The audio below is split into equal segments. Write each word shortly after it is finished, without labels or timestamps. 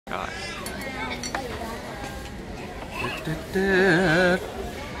Rồi.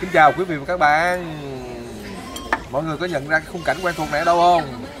 Kính chào quý vị và các bạn. Mọi người có nhận ra cái khung cảnh quen thuộc này ở đâu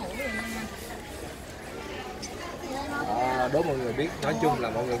không? Đố mọi người biết, nói chung là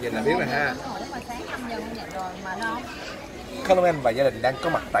mọi người nhìn là biết rồi ha. Coleman và gia đình đang có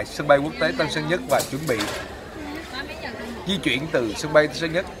mặt tại sân bay quốc tế Tân Sơn Nhất và chuẩn bị di chuyển từ sân bay Tân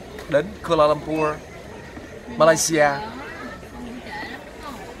Sơn Nhất đến Kuala Lumpur, Malaysia.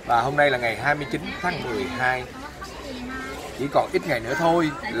 Và hôm nay là ngày 29 tháng 12. Chỉ còn ít ngày nữa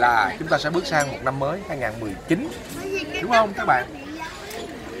thôi là chúng ta sẽ bước sang một năm mới 2019. Đúng không các bạn?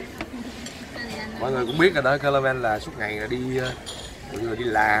 Mọi người cũng biết rồi đó, Coleman là suốt ngày là đi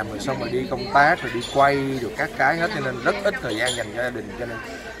làm, rồi xong rồi đi công tác, rồi đi quay, rồi các cái hết, cho nên rất ít thời gian dành cho gia đình, cho nên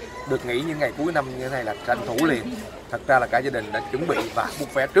được nghỉ những ngày cuối năm như thế này là tranh thủ liền. Thật ra là cả gia đình đã chuẩn bị và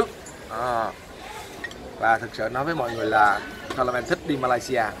book vé trước. Và thực sự nói với mọi người là Coleman thích đi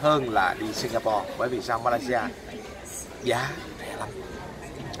Malaysia hơn là đi Singapore. Bởi vì sao? Malaysia giá rẻ lắm.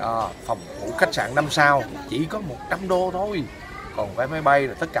 Phòng ngủ khách sạn 5 sao chỉ có 100 đô thôi. Còn vé máy bay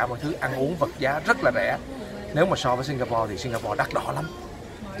là tất cả mọi thứ ăn uống vật giá rất là rẻ. Nếu mà so với Singapore thì Singapore đắt đỏ lắm.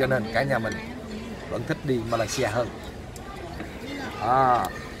 Cho nên cả nhà mình vẫn thích đi Malaysia hơn.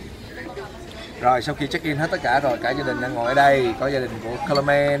 Rồi sau khi check in hết tất cả rồi, cả gia đình đang ngồi ở đây. Có gia đình của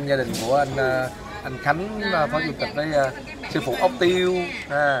Coleman, gia đình của anh Khánh, phó chủ tịch với sư phụ ốc tiêu.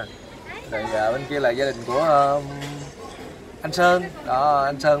 Rồi bên kia là gia đình của anh Sơn. Đó,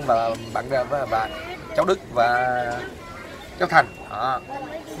 anh Sơn và bạn và cháu Đức và cháu Thành.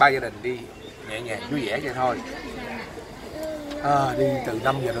 Ba gia đình đi nhẹ nhàng vui vẻ vậy thôi. Đi từ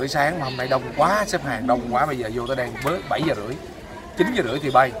 5 giờ rưỡi sáng mà hôm nay đông quá, xếp hàng đông quá, bây giờ vô tới đang mới 7 giờ rưỡi, 9 giờ rưỡi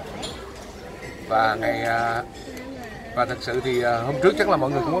thì bay. Và thật sự thì hôm trước chắc là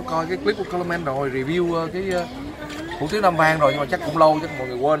mọi người cũng có coi cái clip của Coleman rồi, review cái hủ tiếu Nam Vang rồi, nhưng mà chắc cũng lâu, chắc mọi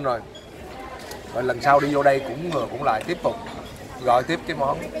người quên rồi. Và lần sau đi vô đây cũng lại tiếp tục gọi tiếp cái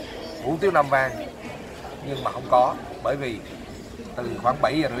món hủ tiếu Nam Vang, nhưng mà không có, bởi vì từ khoảng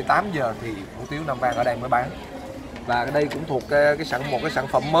 7 giờ rưỡi 8 giờ thì hủ tiếu Nam Vang ở đây mới bán. Và ở đây cũng thuộc một cái sản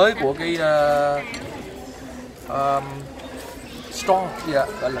phẩm mới của cái store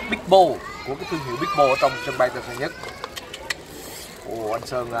gọi là Big Bowl, của cái thương hiệu Big Bowl ở trong sân bay Tân Sơn Nhất. Anh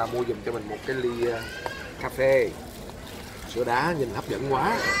Sơn mua giùm cho mình một cái ly cà phê sữa đá nhìn hấp dẫn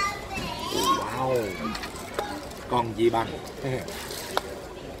quá. Wow, còn gì bằng.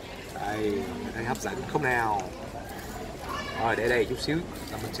 Đây, thấy hấp dẫn không nào? Rồi để đây chút xíu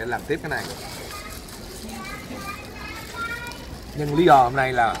là mình sẽ làm tiếp cái này. Nhưng lý do hôm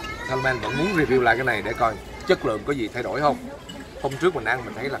nay là Coleman vẫn muốn review lại cái này để coi chất lượng có gì thay đổi không. Hôm trước mình ăn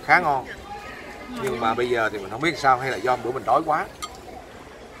mình thấy là khá ngon, nhưng mà bây giờ thì mình không biết sao, hay là do bữa mình đói quá.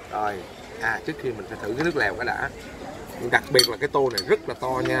 Rồi, trước khi mình phải thử cái nước lèo cái đã. Đặc biệt là cái tô này rất là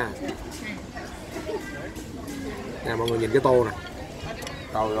to nha. Nè mọi người nhìn cái tô này.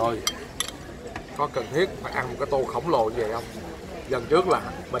 Trời ơi, có cần thiết phải ăn một cái tô khổng lồ như vậy không? Lần trước là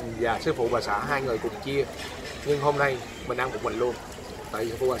mình và sư phụ bà xã hai người cùng chia, nhưng hôm nay mình ăn một mình luôn. Tại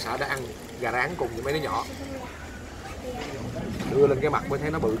vì sư phụ bà xã đã ăn gà rán cùng với mấy đứa nhỏ. Đưa lên cái mặt mới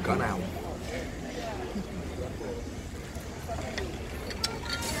thấy nó bự cỡ nào.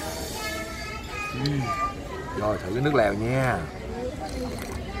 Rồi thử cái nước lèo nha.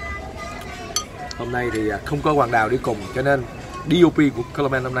 Hôm nay thì không có Hoàng Đào đi cùng, cho nên DOP của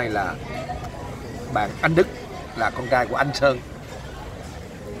Coleman hôm nay là bạn anh Đức, là con trai của anh Sơn.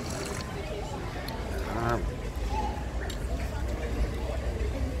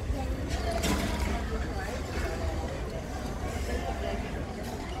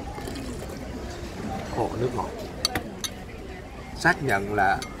 Nước ngọt. Xác nhận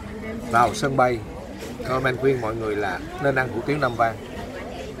là vào sân bay Coleman khuyên mọi người là nên ăn hủ tiếu Nam Vang,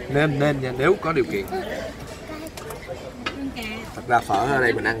 nên nha, nếu có điều kiện. Thật ra phở ở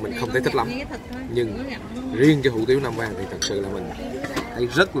đây mình ăn mình không thấy thích lắm, nhưng riêng cho hủ tiếu Nam Vang thì thật sự là mình thấy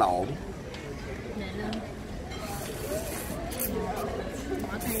rất là ổn.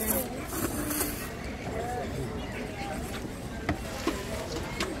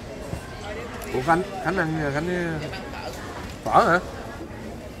 Ủa Khánh ăn phở hả?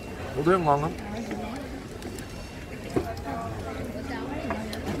 Hủ tiếu ngon lắm.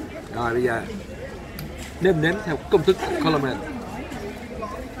 Rồi bây giờ nêm nếm theo công thức của Coleman.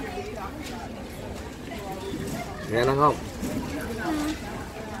 Nghe nó không?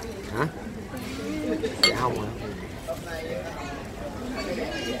 Hả? Dạ không hả?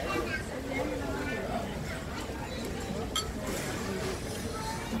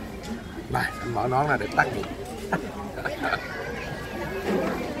 Đây, anh mở nón ra để tắt đi.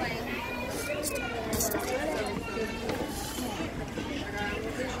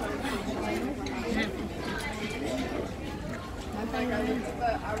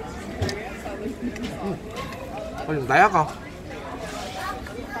 Có dùng té không?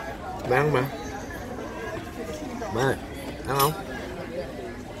 Mẹ ăn mẹ. Mẹ, ăn không?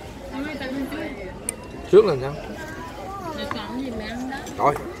 Trước là sao? Còn gì mẹ ăn đó.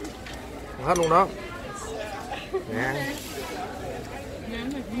 Rồi, ăn hết luôn đó. Mẹ ăn.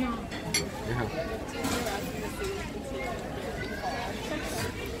 Ăn mà cũng ngon. Vậy hả?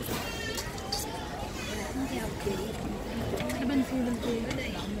 Cái bên kia.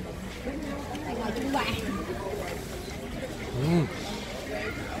 Đây ngồi chung bàn.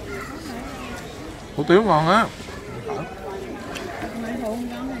 Hủ tiếu ngon á.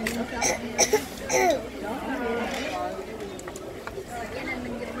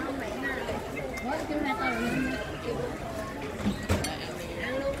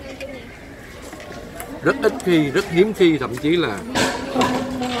 Rất ít khi, rất hiếm khi, thậm chí là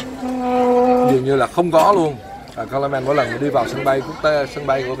dường như là không có luôn. Coleman mỗi lần mình đi vào sân bay quốc tế, sân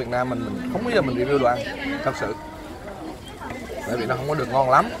bay của Việt Nam mình không bao giờ mình review đồ ăn, thật sự, bởi vì nó không có được ngon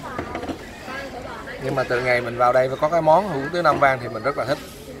lắm. Nhưng mà từ ngày mình vào đây và có cái món hủ tiếu Nam Vang thì mình rất là thích,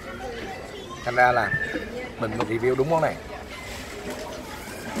 thành ra là mình review đúng món này.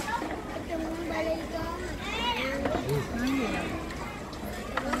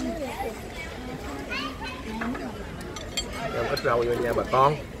 Ít rau vô nha bà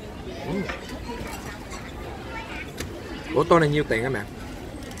con. Ủa tô này nhiêu tiền hả mẹ?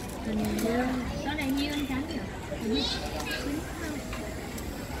 Đó là nhiêu anh Khánh nhỉ?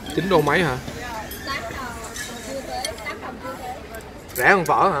 9 đô mấy hả? Rẻ hơn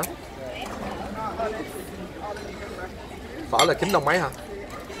phở hả? Phở là 9 đồng mấy hả?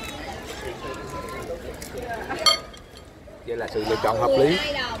 Vậy là sự lựa chọn hợp lý.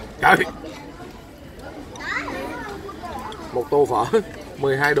 Trời! Một tô phở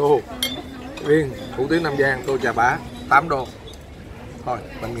 12 đô. Riêng hủ tiếu Nam Vang tô chà bá 8 đô. Thôi,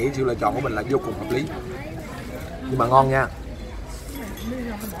 mình nghĩ sự lựa chọn của mình là vô cùng hợp lý. Nhưng mà ngon nha.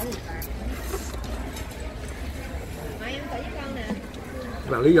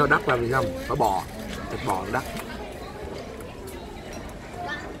 Và lý do đắt là vì sao? Phở bò, thịt bò đắt.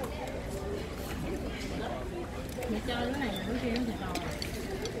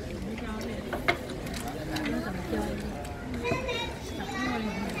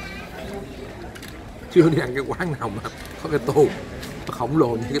 Chưa đi ăn cái quán nào mà có cái tô khổng lồ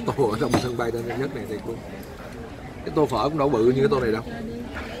như cái tô ở trong sân bay Tân Sơn Nhất này thiệt luôn. Cái tô phở cũng đâu bự như cái tô này đâu.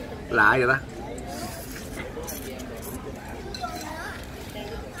 Lạ vậy ta.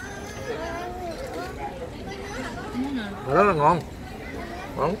 Rất là ngon.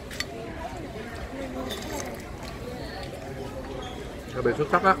 Ngon. Đặc biệt xuất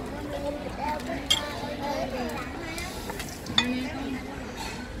sắc á.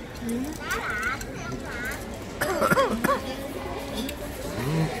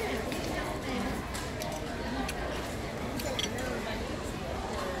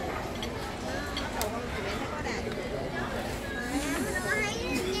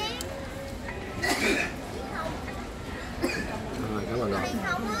 Rồi, cảm ơn rồi.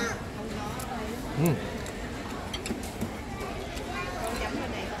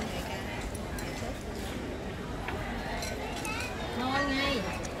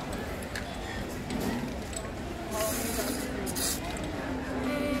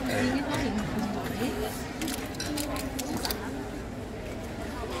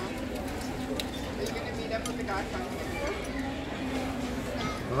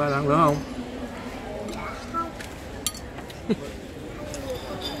 Có phải ăn nữa không?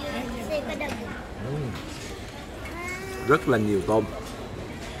 Rất là nhiều tôm.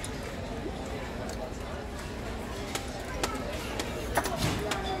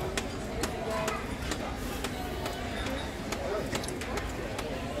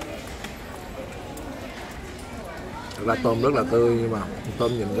 Thật ra tôm rất là tươi nhưng mà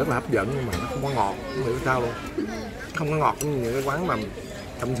tôm nhìn rất là hấp dẫn nhưng mà nó không có ngọt, không hiểu sao luôn. Không có ngọt như những cái quán mà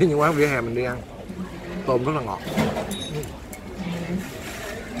thậm chí những quán vỉa hè mình đi ăn. Tôm rất là ngọt.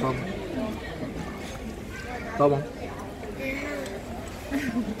 Tôm. Tôm không?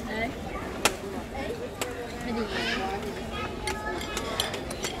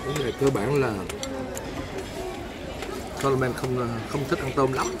 Cái này cơ bản là Coleman không thích ăn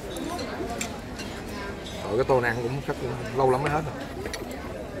tôm lắm. Rồi cái tô này ăn cũng chắc lâu lắm mới hết rồi.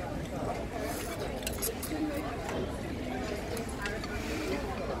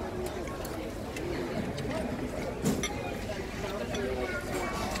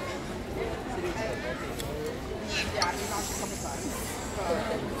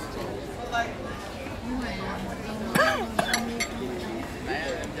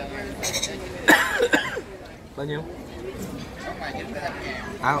 Bao nhiêu?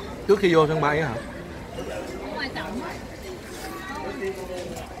 À, trước khi vô sân bay á hả? Ngoài trọng á.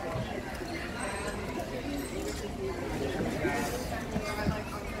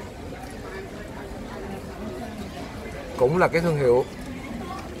 Cũng là cái thương hiệu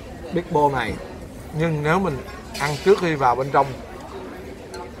Big Bowl này, nhưng nếu mình ăn trước khi vào bên trong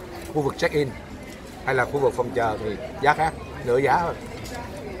khu vực check-in hay là khu vực phòng chờ thì giá khác, nửa giá thôi.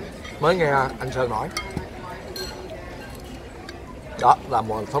 Mới nghe anh Sơn nói. Đó là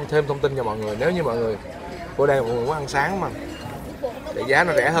thêm thông tin cho mọi người. Nếu như mọi người vô đây mọi người muốn ăn sáng mà để giá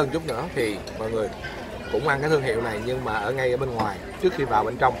nó rẻ hơn chút nữa thì mọi người cũng ăn cái thương hiệu này, nhưng mà ở ngay ở bên ngoài trước khi vào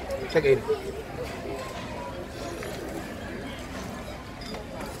bên trong check-in.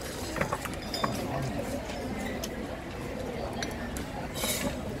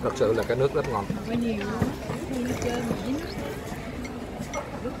 Thật sự là cái nước rất ngon.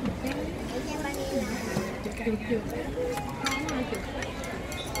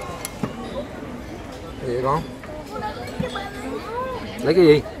 Cái gì con? Lấy cái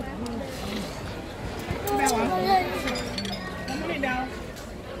gì?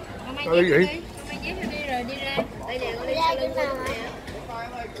 Cái gì?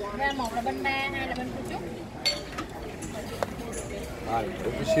 Ba một là bên ba, hai là bên cô Trúc. Rồi, một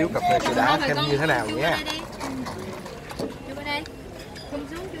chút xíu cà phê sữa đá xem như thế nào nhé. Chú qua đây. Không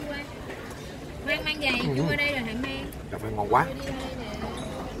xuống chú qua. Mang giày, chú qua đây rồi hãy mang. Cà phê ngon quá.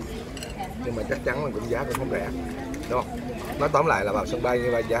 Nhưng mà chắc chắn là cũng giá cũng không rẻ, đúng không? Nói tóm lại là vào sân bay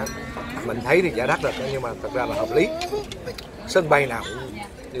như vậy giá mình thấy thì giá đắt rồi, nhưng mà thật ra là hợp lý. Sân bay nào cũng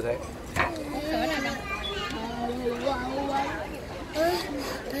như thế.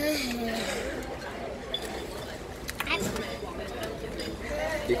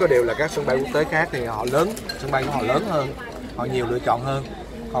 Chỉ có điều là các sân bay quốc tế khác thì họ lớn, sân bay của họ lớn hơn, họ nhiều lựa chọn hơn.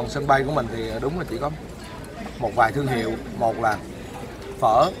 Còn sân bay của mình thì đúng là chỉ có một vài thương hiệu, một là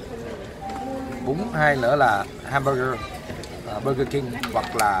phở, bún, hai nữa là hamburger, Burger King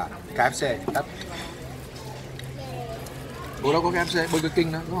hoặc là KFC. Đó. Bữa đó có KFC, Burger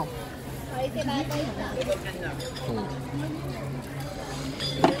King đó đúng không? Ừ.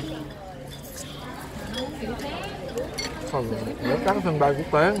 Còn nếu các sân bay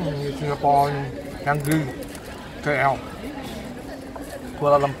quốc tế như Singapore, Changi, KL,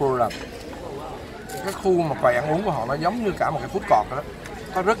 Kuala Lumpur là cái khu mà quầy ăn uống của họ nó giống như cả một cái food court đó.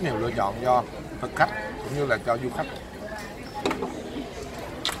 Có rất nhiều lựa chọn cho thực khách cũng như là cho du khách.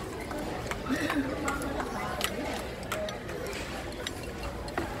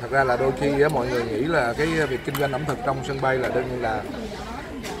 Thật ra là đôi khi mọi người nghĩ là cái việc kinh doanh ẩm thực trong sân bay là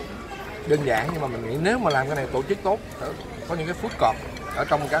đơn giản, nhưng mà mình nghĩ nếu mà làm cái này tổ chức tốt, có những cái food court ở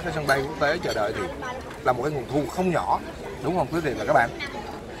trong các cái sân bay quốc tế chờ đợi thì là một cái nguồn thu không nhỏ, đúng không quý vị và các bạn?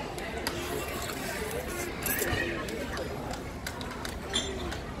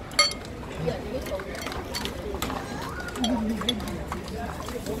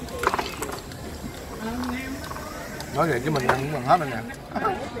 Nói vậy chứ mình ăn cũng gần hết rồi nè.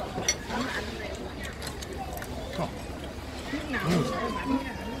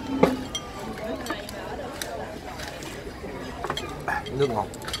 Nước ngọt.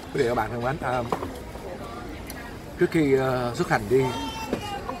 Quý vị và các bạn thân mến, trước khi xuất hành đi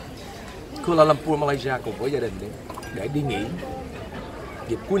Kuala Lumpur, Malaysia cùng với gia đình để đi nghỉ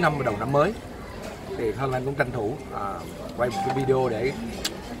dịp cuối năm và đầu năm mới, thì Thanh Lan cũng tranh thủ quay một cái video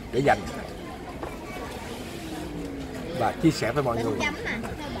để dành và chia sẻ với mọi người.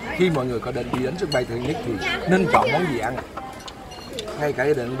 Khi mọi người có đi đến sân bay Tân Sơn Nhất thì nên chọn món gì ăn. Ngay cả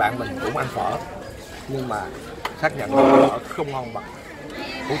gia đình bạn mình cũng ăn phở, nhưng mà xác nhận là phở không ngon bằng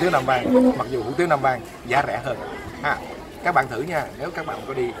hủ tiếu Nam Vang, mặc dù hủ tiếu Nam Vang giá rẻ hơn. Các bạn thử nha, nếu các bạn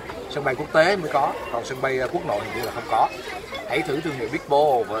có đi sân bay quốc tế mới có, còn sân bay quốc nội thì là không có. Hãy thử thương hiệu Big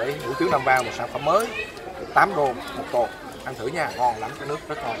Bowl với hủ tiếu Nam Vang, một sản phẩm mới, 8 đô một tô, ăn thử nha, ngon lắm, cái nước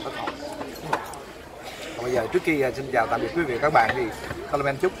rất ngon, rất ngọt. Còn bây giờ trước khi xin chào tạm biệt quý vị và các bạn thì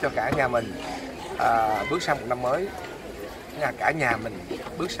Coleman chúc cho cả nhà mình bước sang một năm mới, cả nhà mình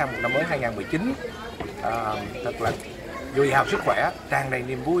bước sang một năm mới 2019 thật là dồi dào sức khỏe, tràn đầy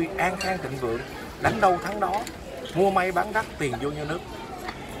niềm vui, an khang thịnh vượng, đánh đâu thắng đó, mua may bán đắt, tiền vô như nước.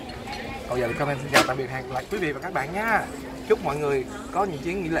 Còn giờ thì Coleman xin chào tạm biệt hẹn gặp lại quý vị và các bạn nha. Chúc mọi người có những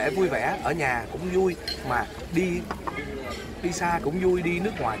chuyến nghỉ lễ vui vẻ, ở nhà cũng vui, mà đi xa cũng vui, đi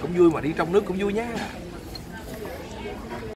nước ngoài cũng vui, mà đi trong nước cũng vui nhé.